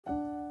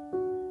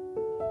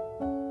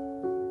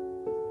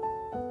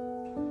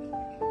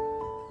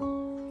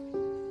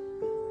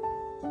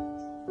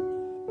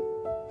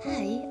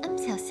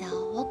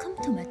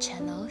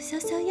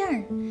Sashiko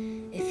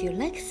yarn. If you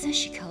like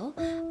Sashiko,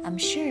 I'm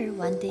sure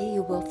one day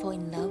you will fall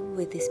in love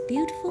with these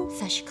beautiful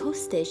Sashiko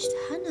stitched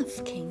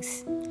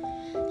hanafukins.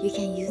 You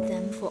can use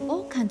them for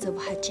all kinds of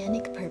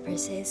hygienic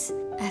purposes,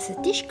 as a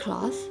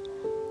dishcloth,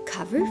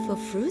 cover for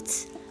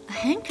fruits, a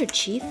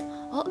handkerchief,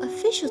 or a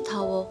facial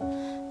towel.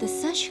 The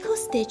Sashiko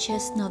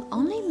stitches not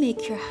only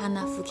make your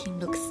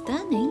hanafukin look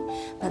stunning,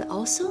 but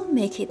also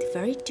make it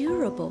very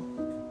durable.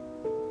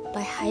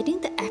 By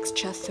hiding the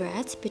extra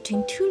threads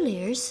between two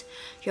layers,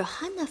 your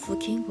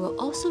hanafukin will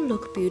also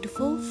look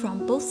beautiful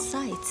from both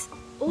sides.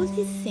 All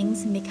these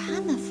things make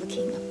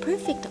hanafukin a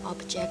perfect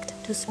object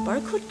to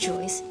sparkle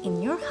joys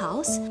in your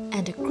house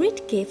and a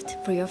great gift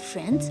for your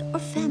friends or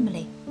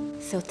family.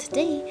 So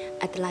today,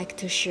 I'd like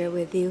to share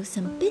with you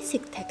some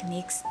basic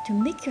techniques to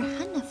make your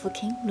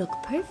hanafukin look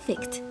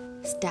perfect.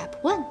 Step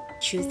 1.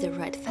 Choose the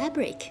right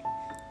fabric.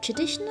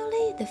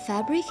 Traditionally, the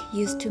fabric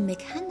used to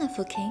make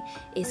hanafukin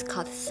is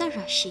called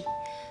Sarashi,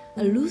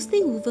 a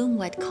loosely woven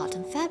white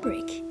cotton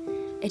fabric.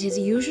 It is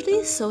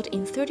usually sewed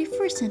in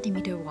 34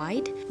 cm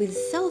wide with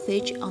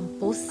selvage on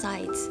both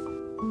sides.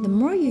 The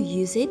more you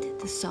use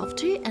it, the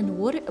softer and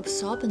water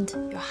absorbent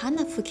your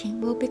hanafukin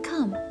will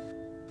become.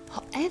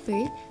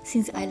 However,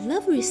 since I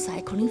love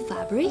recycling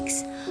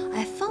fabrics,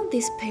 I found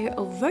this pair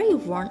of very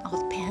worn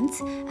out pants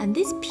and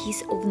this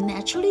piece of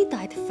naturally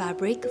dyed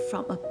fabric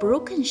from a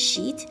broken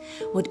sheet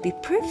would be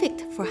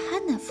perfect for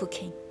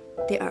hanafukin.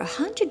 They are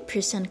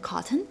 100%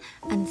 cotton,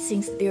 and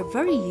since they're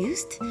very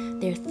used,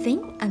 they're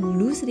thin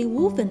and loosely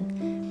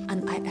woven,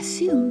 and I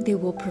assume they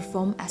will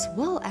perform as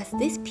well as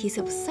this piece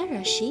of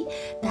Sarashi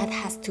that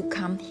has to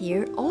come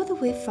here all the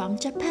way from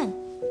Japan.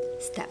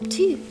 Step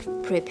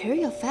 2. Prepare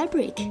your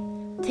fabric.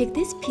 Take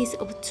this piece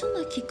of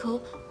tsuno-kikkō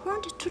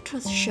Horned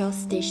Tortoise Shell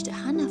stitched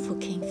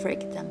hanafukin for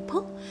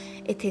example.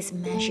 It is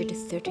measured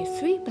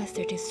 33 by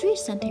 33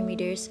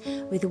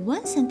 cm with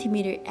 1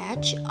 cm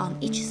edge on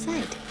each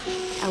side.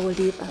 I will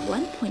leave a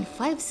 1.5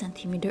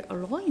 cm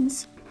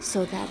allowance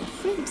so that the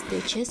frame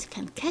stitches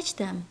can catch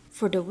them.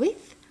 For the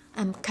width,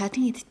 I'm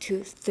cutting it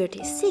to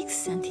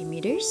 36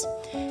 cm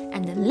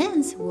and the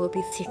length will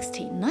be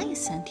 69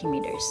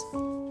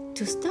 cm.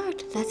 To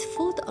start, let's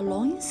fold the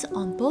allowance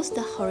on both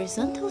the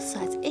horizontal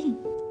sides in.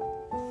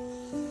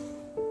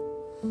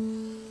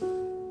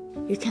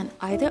 You can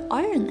either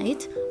iron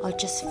it or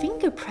just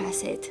finger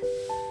press it.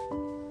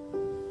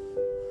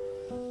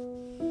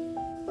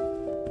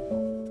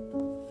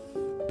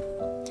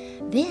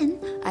 Then,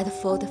 I'd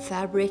fold the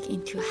fabric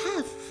into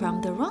half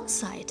from the wrong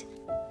side.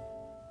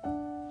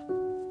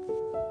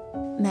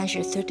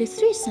 Measure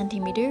 33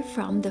 cm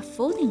from the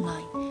folding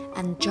line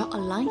and draw a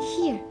line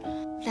here.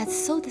 Let's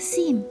sew the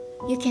seam.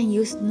 You can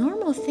use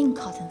normal thin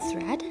cotton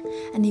thread,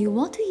 and you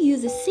want to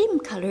use the same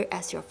color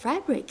as your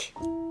fabric.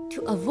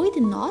 To avoid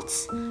the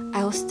knots,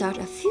 I will start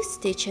a few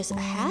stitches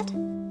ahead.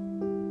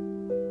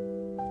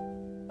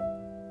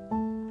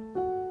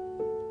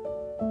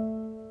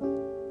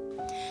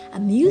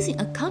 I'm using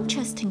a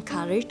contrasting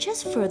color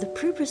just for the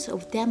purpose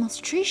of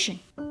demonstration.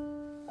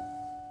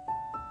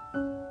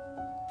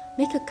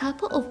 Make a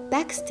couple of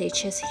back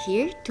stitches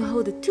here to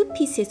hold the two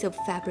pieces of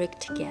fabric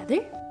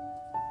together.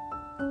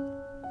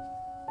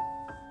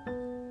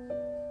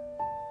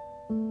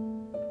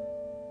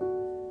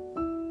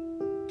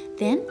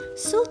 Then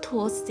sew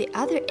towards the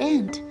other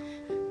end,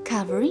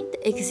 covering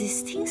the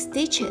existing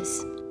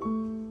stitches.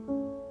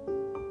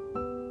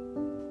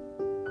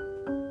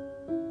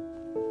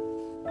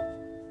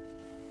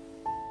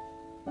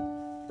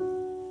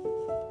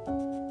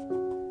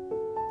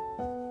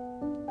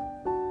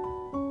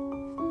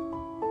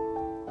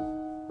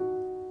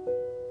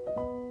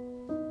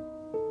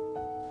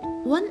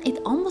 When it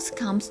almost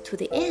comes to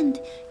the end,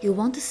 you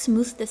want to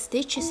smooth the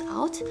stitches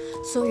out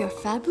so your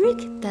fabric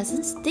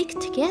doesn't stick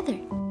together.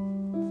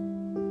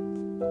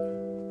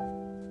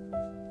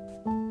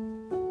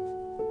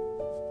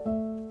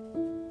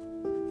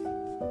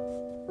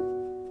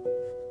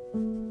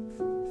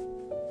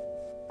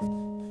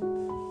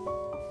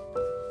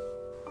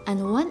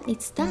 And when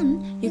it's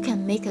done, you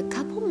can make a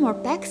couple more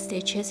back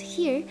stitches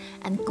here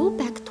and go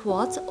back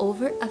towards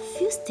over a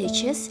few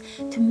stitches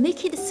to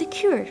make it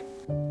secure.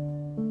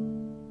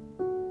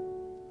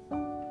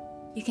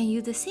 You can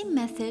use the same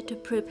method to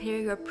prepare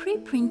your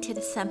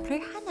pre-printed sampler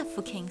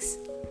hanafukins.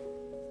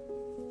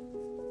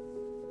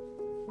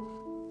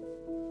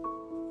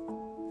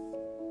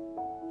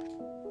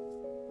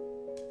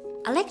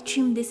 I like to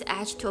trim this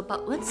edge to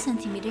about 1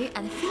 cm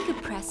and finger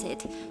press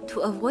it to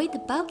avoid the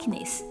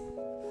bulkiness.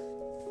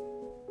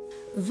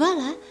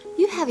 Voila!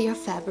 You have your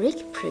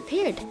fabric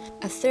prepared!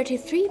 A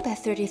 33 by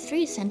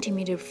 33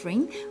 cm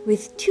frame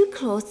with 2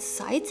 closed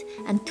sides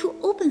and 2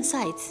 open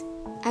sides.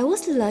 I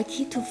was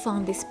lucky to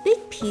find this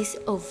big piece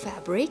of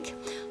fabric.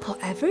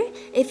 However,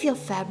 if your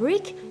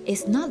fabric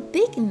is not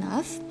big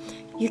enough,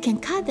 you can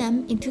cut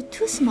them into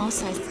 2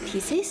 small-sized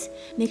pieces.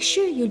 Make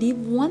sure you leave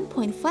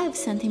 1.5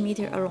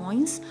 cm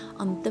allowance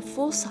on the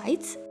 4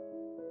 sides.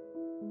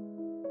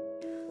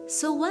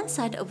 Sew one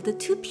side of the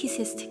 2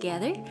 pieces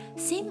together,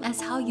 same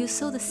as how you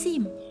sew the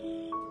seam.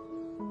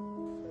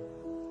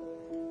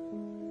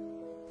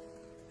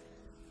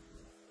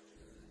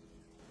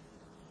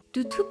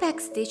 Do 2 back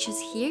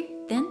stitches here,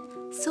 then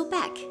sew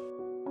back.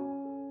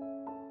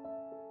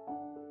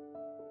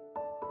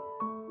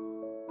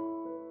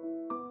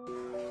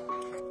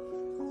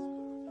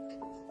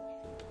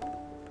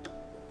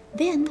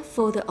 Then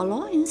fold the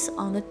allowance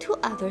on the 2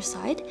 other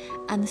side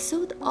and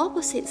sew the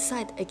opposite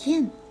side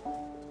again.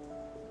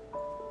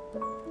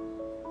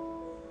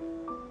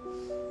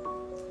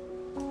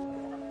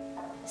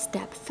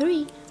 Step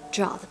 3.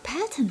 Draw the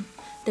pattern.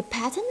 The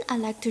pattern I'd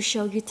like to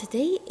show you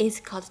today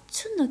is called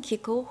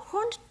tsuno-kikkō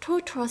Horned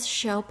Tortoise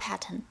Shell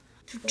pattern.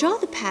 To draw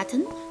the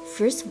pattern,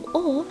 first of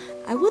all,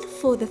 I would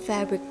fold the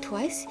fabric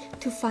twice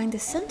to find the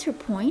center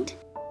point.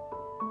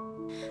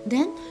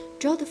 Then,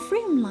 draw the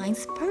frame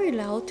lines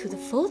parallel to the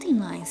folding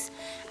lines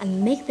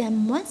and make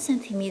them 1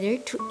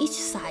 cm to each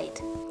side.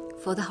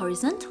 For the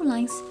horizontal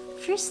lines,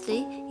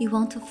 firstly, you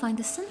want to find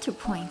the center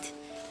point.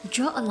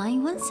 Draw a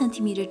line 1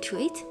 cm to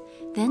it,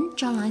 then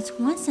draw lines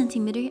 1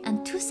 cm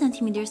and 2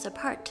 cm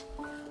apart.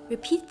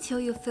 Repeat till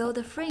you fill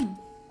the frame.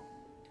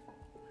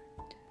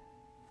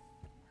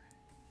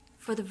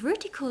 For the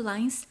vertical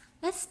lines,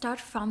 let's start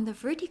from the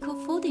vertical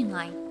folding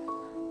line.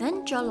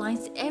 Then draw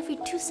lines every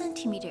 2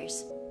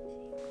 cm.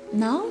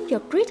 Now your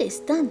grid is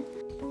done.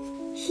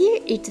 Here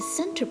is the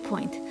center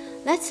point.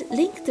 Let's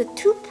link the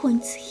 2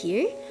 points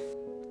here.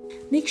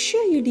 Make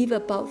sure you leave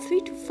about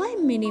 3 to 5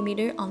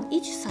 mm on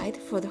each side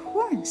for the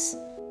horns.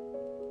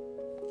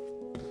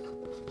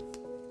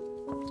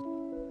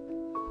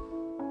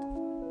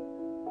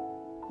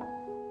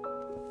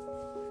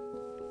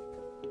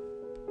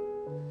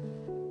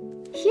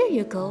 Here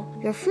you go,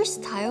 your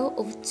first tile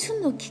of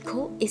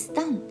tsuno-kikkō is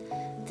done.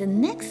 The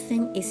next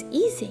thing is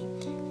easy.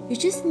 You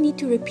just need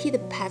to repeat the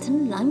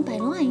pattern line by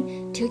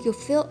line till you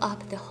fill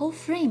up the whole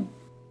frame.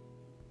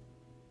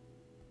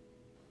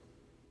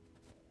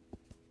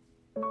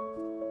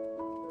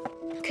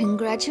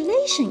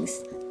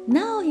 Congratulations!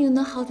 Now you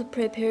know how to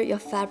prepare your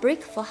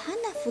fabric for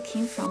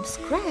hanafukin from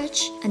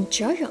scratch and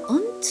draw your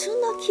own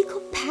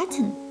tsuno-kikkō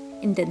pattern.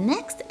 In the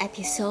next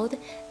episode,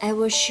 I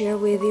will share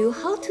with you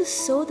how to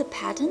sew the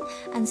pattern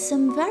and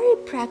some very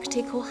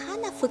practical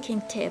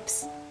hanafukin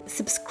tips.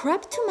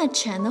 Subscribe to my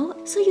channel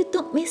so you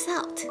don't miss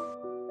out.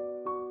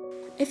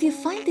 If you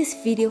find this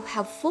video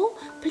helpful,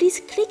 please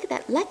click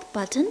that like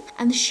button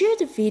and share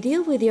the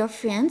video with your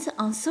friends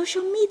on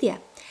social media.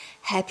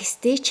 Happy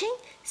stitching!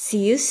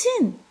 See you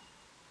soon!